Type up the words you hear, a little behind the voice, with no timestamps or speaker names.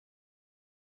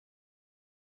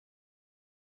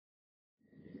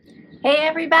Hey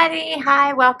everybody,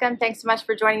 hi, welcome. Thanks so much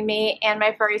for joining me and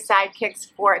my furry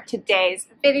sidekicks for today's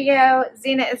video.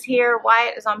 Xena is here,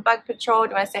 Wyatt is on bug patrol. Do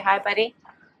you want to say hi, buddy?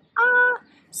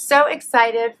 So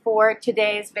excited for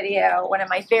today's video. One of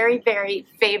my very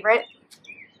favorite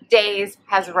days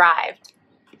has arrived.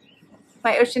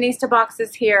 My Oceanista box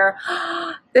is here.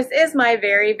 This is my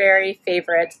very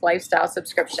favorite lifestyle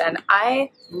subscription. I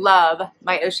love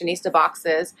my Oceanista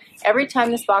boxes. Every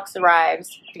time this box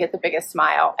arrives, I get the biggest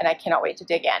smile and I cannot wait to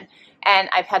dig in. And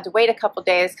I've had to wait a couple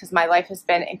days because my life has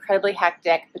been incredibly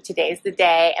hectic, but today's the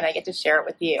day and I get to share it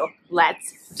with you.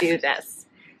 Let's do this.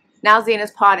 Now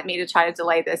Xena's pawed at me to try to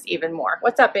delay this even more.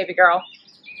 What's up, baby girl?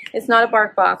 It's not a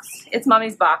bark box. It's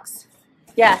mommy's box.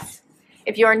 Yes.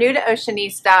 If you are new to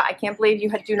Oceanista, I can't believe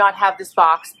you do not have this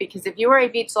box, because if you are a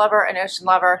beach lover, an ocean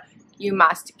lover, you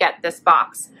must get this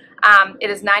box. It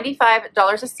is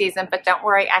 $95 a season, but don't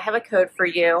worry, I have a code for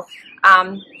you.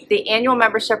 The annual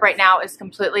membership right now is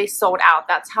completely sold out.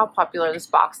 That's how popular this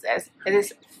box is. It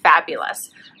is fabulous.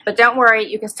 But don't worry,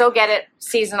 you can still get it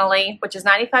seasonally, which is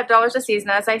 $95 a season,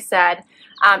 as I said.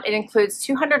 It includes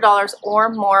 $200 or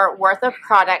more worth of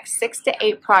products, 6 to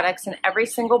 8 products in every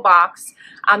single box.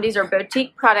 These are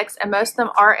boutique products, and most of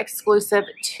them are exclusive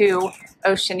to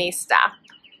Oceanista.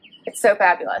 It's so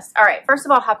fabulous. All right, first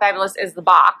of all, how fabulous is the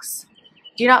box?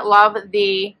 Do you not love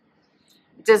the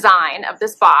design of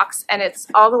this box? And it's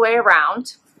all the way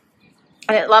around.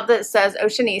 And I love that it says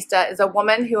Oceanista is a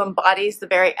woman who embodies the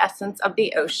very essence of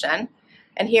the ocean.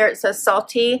 And here it says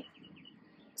salty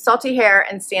hair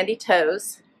and sandy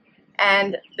toes.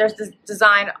 And there's this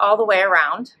design all the way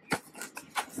around.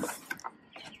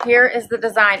 Here is the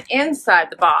design inside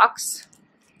the box.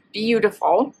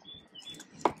 Beautiful.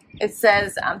 It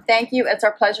says, thank you. It's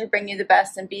our pleasure to bring you the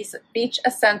best in beach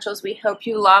essentials. We hope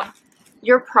you love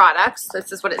your products.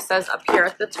 This is what it says up here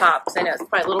at the top, because I know it's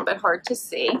probably a little bit hard to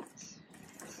see.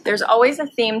 There's always a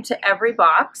theme to every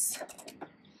box.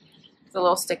 It's a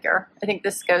little sticker. I think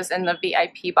this goes in the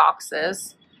VIP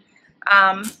boxes.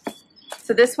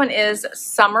 So this one is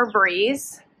Summer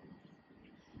Breeze.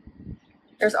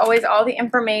 There's always all the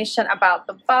information about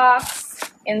the box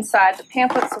inside the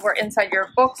pamphlet. So we're inside your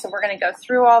book, so we're going to go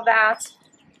through all that.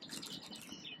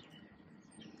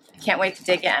 I can't wait to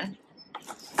dig in.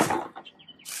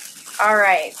 All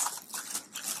right.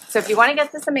 So if you want to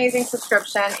get this amazing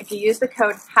subscription, if you use the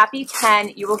code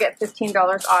HAPPY10, you will get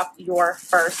 $15 off your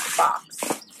first box.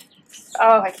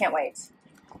 Oh, I can't wait.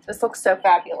 This looks so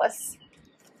fabulous.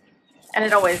 And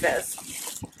it always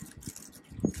is.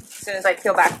 As soon as I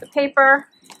peel back the paper,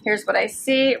 here's what I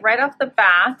see. Right off the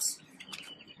bat,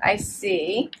 I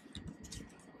see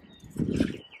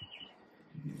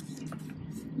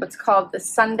what's called the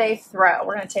Sunday Throw.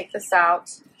 We're going to take this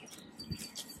out.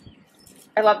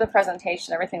 I love the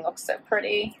presentation. Everything looks so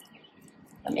pretty.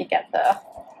 Let me get the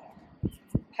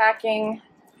packing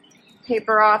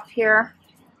paper off here.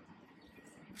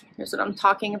 Here's what I'm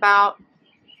talking about.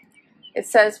 It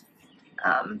says,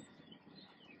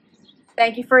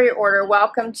 thank you for your order.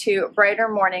 Welcome to Brighter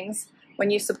Mornings. When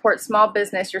you support small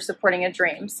business, you're supporting a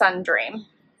dream, Sun Dream.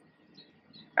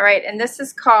 All right, and this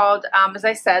is called, as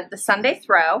I said, the Sunday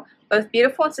Throw. Both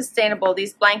beautiful and sustainable,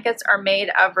 these blankets are made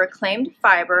of reclaimed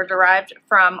fiber derived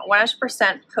from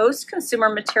 100% post-consumer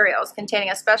materials containing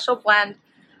a special blend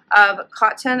of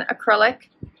cotton, acrylic,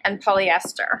 and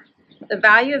polyester. The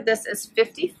value of this is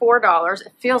 $54.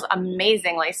 It feels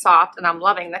amazingly soft, and I'm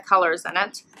loving the colors in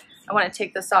it. I want to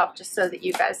take this off just so that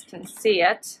you guys can see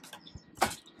it.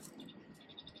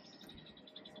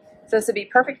 So this would be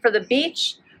perfect for the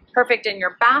beach, perfect in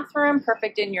your bathroom,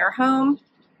 perfect in your home,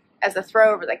 as a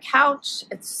throw over the couch.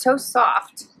 It's so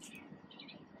soft.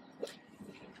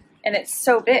 And it's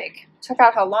so big. Check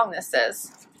out how long this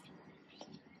is.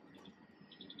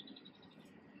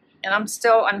 And I'm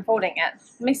still unfolding it.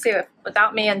 Let me see if,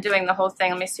 without me undoing the whole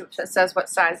thing, let me see if it says what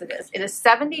size it is. It is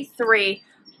 73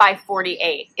 by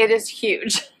 48. It is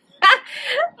huge.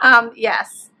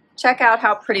 Yes. Check out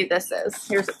how pretty this is.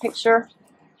 Here's a picture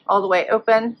all the way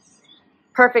open.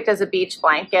 Perfect as a beach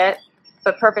blanket,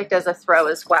 but perfect as a throw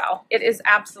as well. It is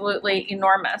absolutely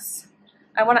enormous.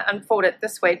 I want to unfold it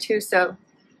this way too so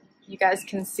you guys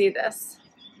can see this.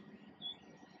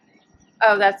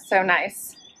 Oh, that's so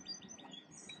nice.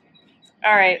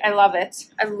 All right, I love it.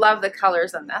 I love the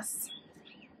colors in this.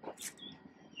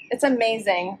 It's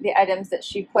amazing the items that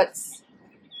she puts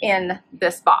in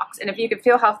this box. And if you can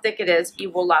feel how thick it is, you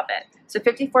will love it. So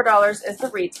 $54 is the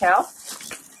retail.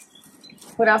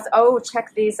 What else? Oh,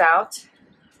 check these out.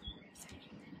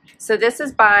 So this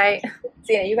is by,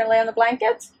 Xena, you gonna lay on the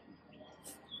blanket?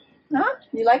 Huh?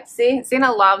 You like to see?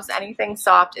 Xena loves anything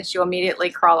soft and she'll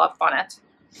immediately crawl up on it.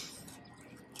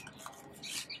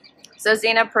 So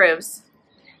Zena approves.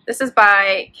 This is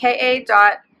by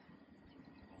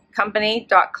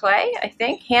ka.company.clay, I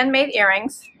think. Handmade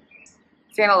earrings.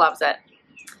 Zena loves it.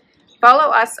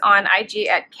 Follow us on IG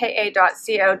at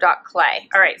ka.co.clay.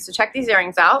 All right, so check these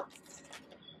earrings out.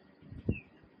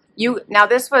 Now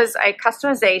this was a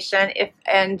customization,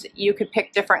 and you could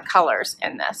pick different colors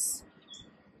in this.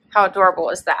 How adorable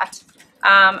is that?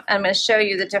 I'm going to show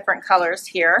you the different colors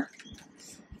here.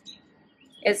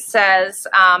 It says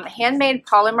handmade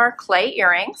polymer clay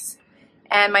earrings.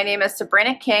 And my name is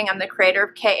Sabrina King. I'm the creator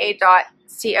of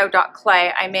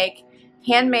ka.co.clay. I make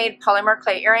handmade polymer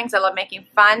clay earrings. I love making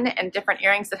fun and different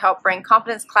earrings that help bring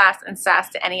confidence, class, and sass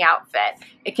to any outfit.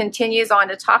 It continues on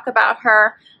to talk about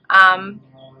her.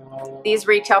 These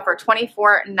retail for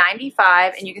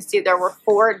 $24.95, and you can see there were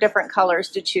 4 different colors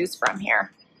to choose from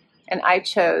here. And I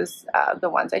chose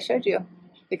the ones I showed you,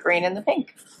 the green and the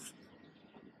pink.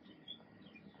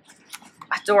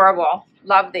 Adorable.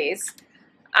 Love these.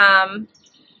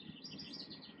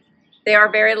 They are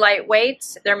very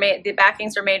lightweight. They're made. The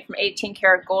backings are made from 18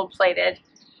 karat gold plated,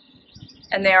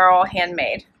 and they are all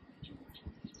handmade.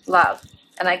 Love.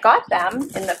 And I got them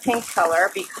in the pink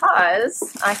color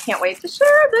because I can't wait to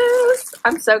share this.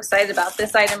 I'm so excited about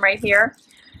this item right here.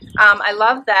 I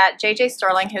love that JJ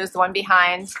Sterling, who's the one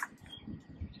behind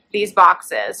these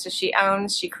boxes. So she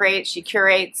owns, she creates, she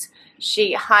curates,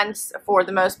 she hunts for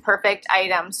the most perfect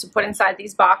items to put inside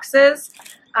these boxes.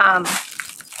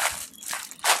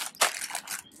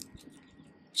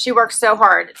 She works so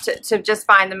hard to just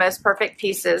find the most perfect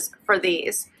pieces for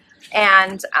these.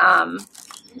 And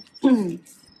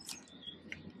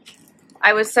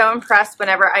I was so impressed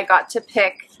whenever I got to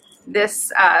pick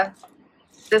this.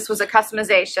 This was a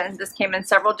customization. This came in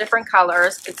several different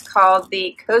colors. It's called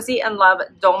the Cozy and Love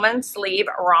Dolman Sleeve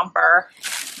Romper.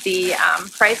 The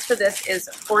price for this is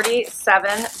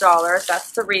 $47.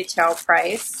 That's the retail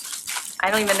price.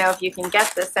 I don't even know if you can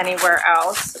get this anywhere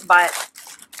else, but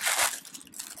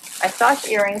I thought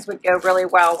earrings would go really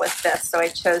well with this, so I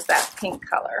chose that pink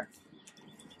color.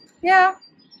 Yeah.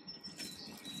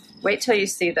 Wait till you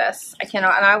see this. I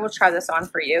cannot, and I will try this on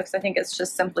for you because I think it's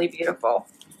just simply beautiful.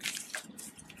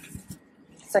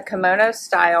 It's a kimono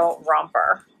style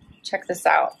romper. Check this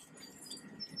out.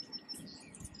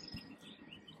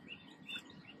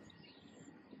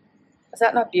 Is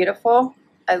that not beautiful?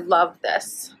 I love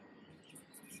this.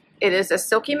 It is a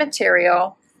silky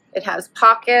material. It has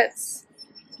pockets,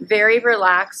 very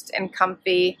relaxed and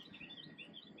comfy.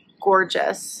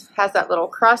 Gorgeous. Has that little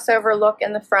crossover look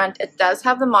in the front. It does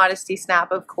have the modesty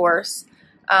snap, of course.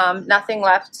 Nothing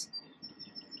left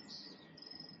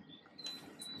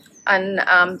and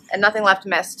nothing left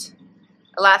missed.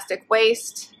 Elastic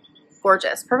waist.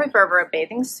 Gorgeous. Perfect for over a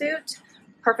bathing suit.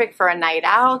 Perfect for a night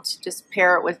out. Just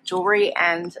pair it with jewelry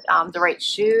and the right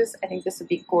shoes. I think this would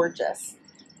be gorgeous.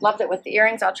 Loved it with the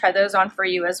earrings. I'll try those on for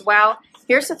you as well.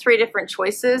 Here's the 3 different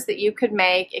choices that you could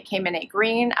make. It came in a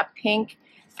green, a pink,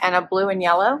 and a blue and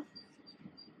yellow.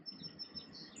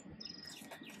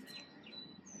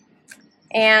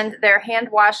 And they're hand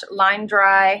wash, line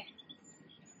dry,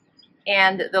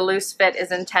 and the loose fit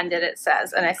is intended, it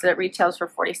says. And I said it retails for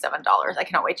 $47. I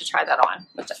cannot wait to try that on,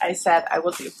 which I said I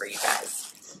will do for you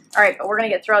guys. All right, but we're gonna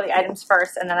get through all the items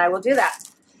first, and then I will do that.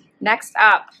 Next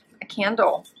up, a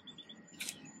candle.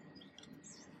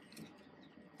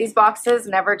 These boxes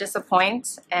never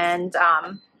disappoint, and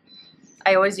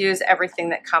I always use everything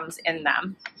that comes in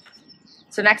them.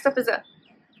 So next up is an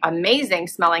amazing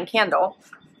smelling candle.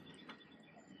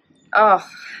 Oh,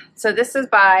 so this is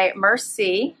by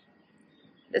Mercy.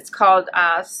 It's called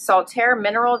Saltaire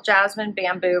Mineral Jasmine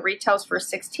Bamboo. Retails for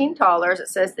 $16. It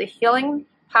says the healing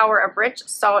power of rich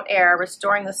salt air,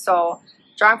 restoring the soul.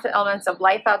 Drawing from the elements of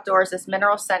life outdoors, this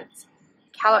mineral scent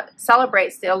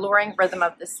celebrates the alluring rhythm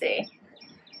of the sea.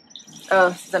 Oh,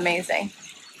 this is amazing.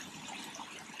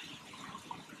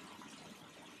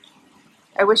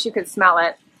 I wish you could smell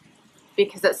it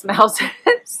because it smells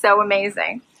so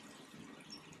amazing.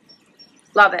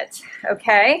 Love it.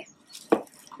 Okay.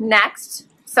 Next,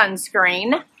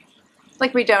 sunscreen.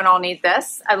 Like we don't all need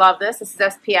this. I love this. This is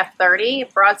SPF 30,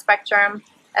 broad spectrum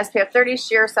SPF 30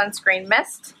 sheer sunscreen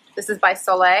mist. This is by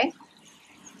Soleil.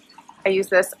 I use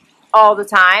this all the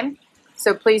time.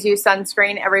 So please use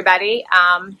sunscreen, everybody.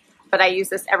 But I use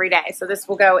this every day. So this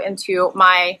will go into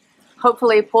my,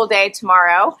 hopefully, pool day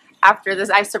tomorrow. After this,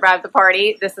 I survived the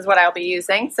party. This is what I'll be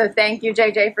using. So thank you,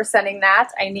 JJ, for sending that.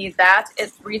 I need that.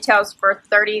 It retails for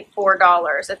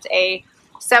 $34. It's a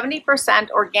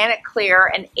 70% organic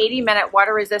clear and 80-minute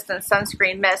water-resistant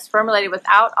sunscreen mist formulated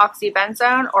without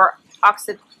oxybenzone or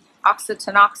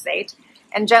oxytenoxate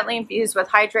and gently infused with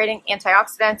hydrating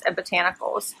antioxidants and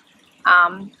botanicals.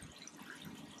 And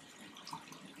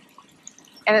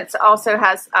it also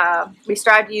has, we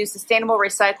strive to use sustainable,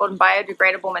 recycled, and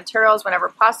biodegradable materials whenever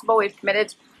possible. We've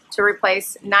committed to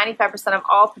replace 95% of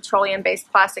all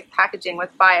petroleum-based plastic packaging with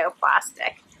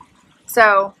bioplastic.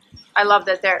 So I love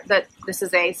that this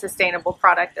is a sustainable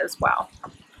product as well.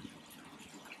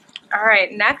 All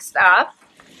right, next up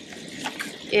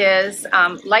is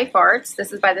Life Arts.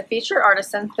 This is by the featured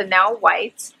artisan Fennell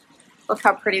White. Look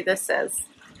how pretty this is.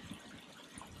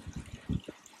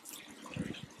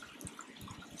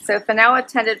 So Fennell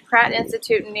attended Pratt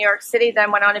Institute in New York City,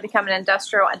 then went on to become an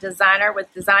industrial designer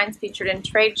with designs featured in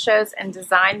trade shows and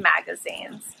design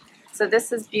magazines. So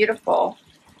this is beautiful.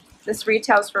 This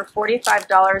retails for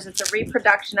 $45. It's a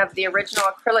reproduction of the original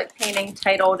acrylic painting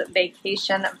titled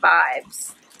Vacation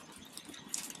Vibes.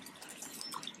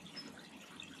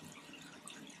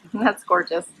 That's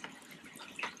gorgeous.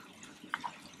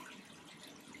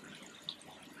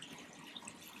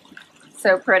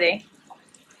 So pretty.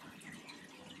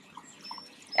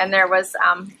 And there was,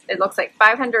 it looks like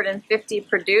 550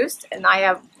 produced, and I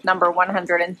have number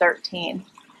 113.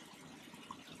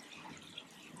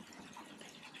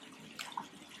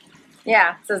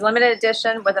 Yeah, it says limited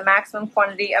edition with a maximum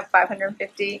quantity of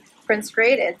 550 prints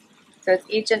created. So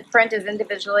each print is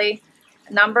individually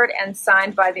numbered and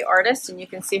signed by the artist, and you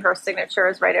can see her signature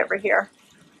is right over here.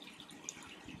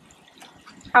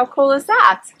 How cool is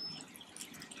that?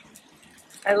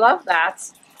 I love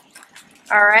that.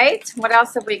 All right, what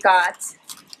else have we got?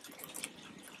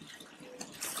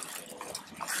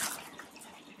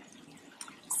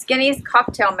 Skinny's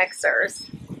cocktail mixers.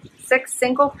 6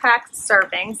 single-pack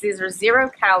servings. These are 0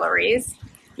 calories.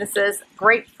 This is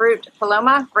grapefruit,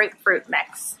 Paloma grapefruit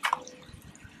mix.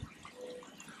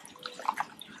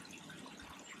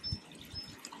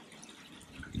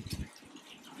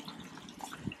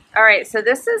 All right, so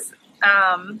this is,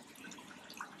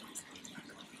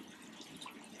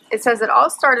 it says it all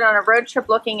started on a road trip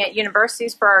looking at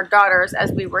universities for our daughters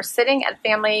as we were sitting at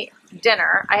family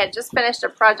dinner. I had just finished a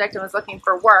project and was looking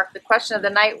for work. The question of the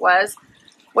night was,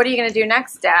 what are you going to do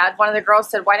next, Dad? One of the girls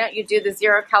said, why don't you do the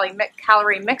 0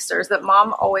 calorie mixers that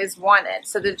Mom always wanted?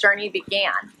 So the journey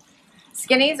began.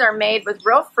 Skinnies are made with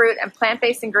real fruit and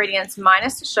plant-based ingredients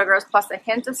minus the sugars plus a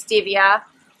hint of stevia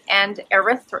and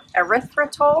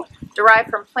erythritol derived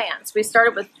from plants. We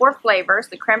started with 4 flavors,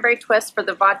 the cranberry twist for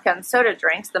the vodka and soda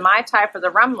drinks, the Mai Tai for the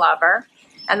rum lover,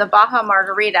 and the Baja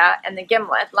Margarita and the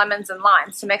gimlet, lemons and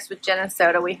limes, to mix with gin and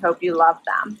soda. We hope you love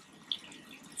them.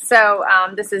 So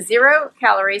this is 0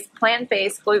 calories,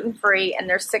 plant-based, gluten-free, and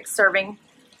there's 6 serving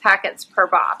packets per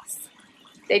box.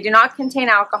 They do not contain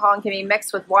alcohol and can be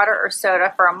mixed with water or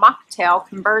soda for a mocktail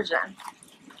conversion.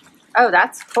 Oh,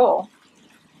 that's cool.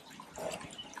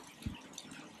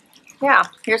 Yeah,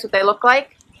 here's what they look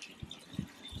like.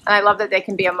 And I love that they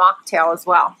can be a mocktail as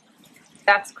well.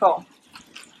 That's cool.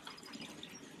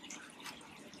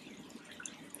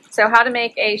 So how to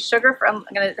make a sugar-free, I'm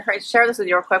going to share this with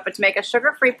you real quick, but to make a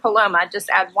sugar-free Paloma, just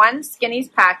add 1 Skinny's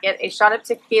packet, a shot of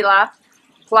tequila,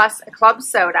 plus a club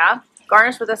soda,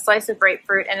 garnish with a slice of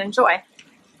grapefruit, and enjoy.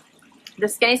 The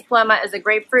Skinny's Paloma is a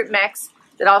grapefruit mix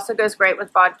that also goes great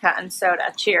with vodka and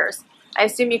soda. Cheers. I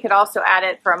assume you could also add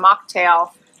it for a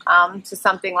mocktail to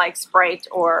something like Sprite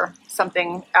or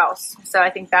something else. So I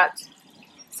think that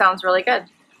sounds really good.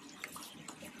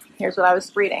 Here's what I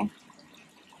was reading.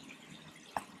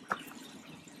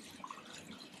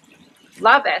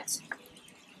 Love it.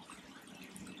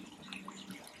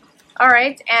 All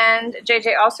right, and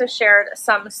JJ also shared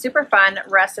some super fun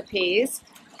recipes.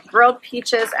 Grilled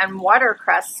peaches and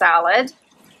watercress salad,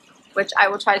 which I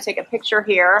will try to take a picture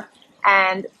here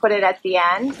and put it at the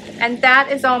end. And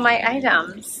that is all my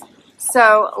items.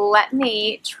 So let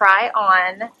me try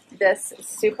on this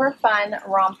super fun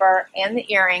romper and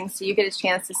the earrings so you get a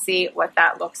chance to see what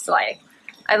that looks like.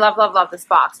 I love, love, love this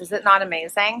box. Is it not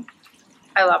amazing?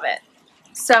 I love it.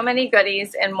 So many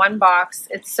goodies in one box.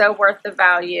 It's so worth the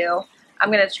value.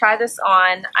 I'm going to try this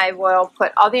on. I will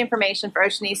put all the information for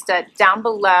Oceanista down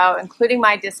below, including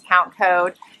my discount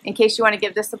code, in case you want to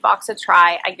give this a box a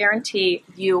try. I guarantee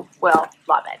you will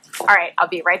love it. All right, I'll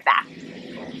be right back.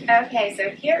 Okay, so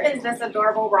here is this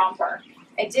adorable romper.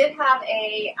 I did have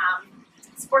a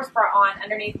sports bra on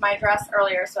underneath my dress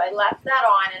earlier, so I left that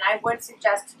on, and I would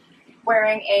suggest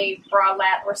wearing a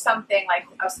bralette or something like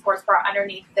a sports bra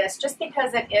underneath this, just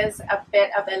because it is a bit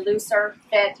of a looser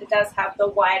fit. It does have the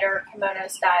wider kimono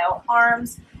style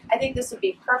arms. I think this would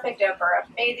be perfect over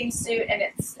a bathing suit, and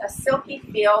it's a silky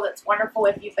feel that's wonderful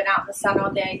if you've been out in the sun all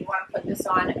day and you want to put this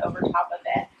on over top of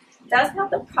it. It does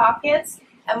have the pockets,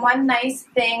 and one nice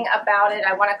thing about it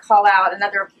I want to call out,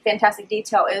 another fantastic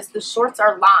detail, is the shorts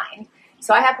are lined.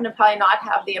 So I happen to probably not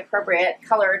have the appropriate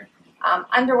colored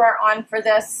underwear on for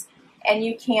this, and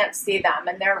you can't see them,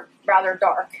 and they're rather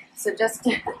dark. So just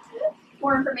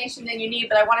more information than you need,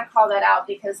 but I want to call that out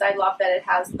because I love that it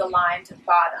has the lined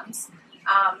bottoms.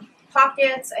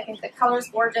 Pockets, I think the color's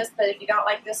gorgeous, but if you don't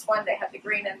like this one, they have the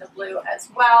green and the blue as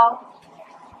well.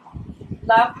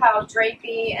 Love how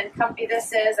drapey and comfy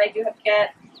this is. I do have to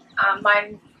get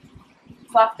mine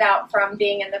fluffed out from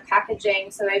being in the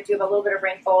packaging, so I do have a little bit of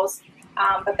wrinkles,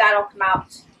 but that'll come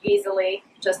out easily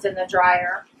just in the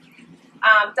dryer.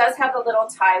 Does have the little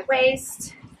tie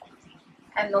waist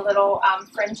and the little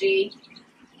fringy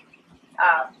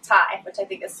tie, which I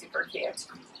think is super cute.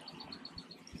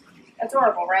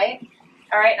 Adorable, right?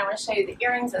 All right, and I'm going to show you the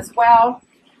earrings as well.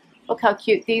 Look how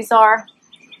cute these are.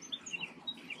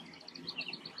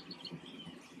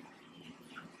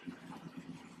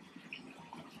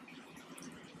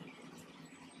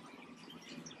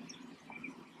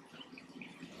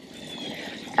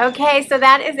 Okay, so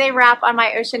that is a wrap on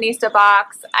my Oceanista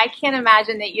box. I can't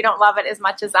imagine that you don't love it as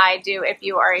much as I do if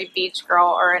you are a beach girl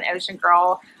or an ocean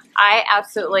girl. I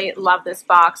absolutely love this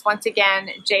box. Once again,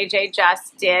 JJ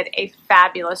just did a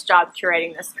fabulous job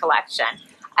curating this collection.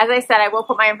 As I said, I will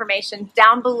put my information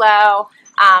down below.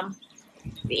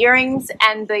 The earrings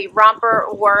and the romper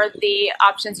were the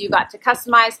options you got to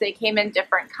customize. They came in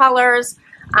different colors.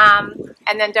 And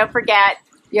then don't forget,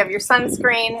 you have your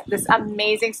sunscreen, this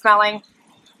amazing smelling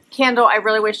candle. I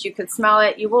really wish you could smell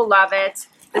it. You will love it.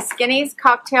 The Skinny's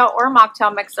cocktail or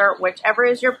mocktail mixer, whichever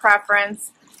is your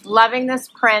preference. Loving this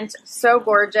print, so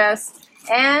gorgeous.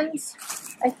 And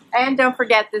don't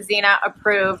forget the Zena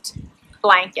approved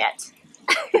blanket.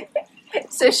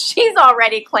 So she's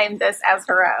already claimed this as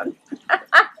her own.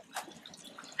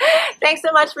 Thanks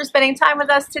so much for spending time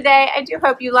with us today. I do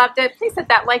hope you loved it. Please hit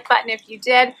that like button if you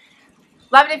did.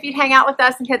 Love it if you'd hang out with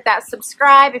us and hit that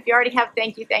subscribe. If you already have,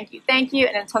 thank you, thank you, thank you.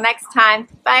 And until next time,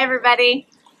 bye everybody.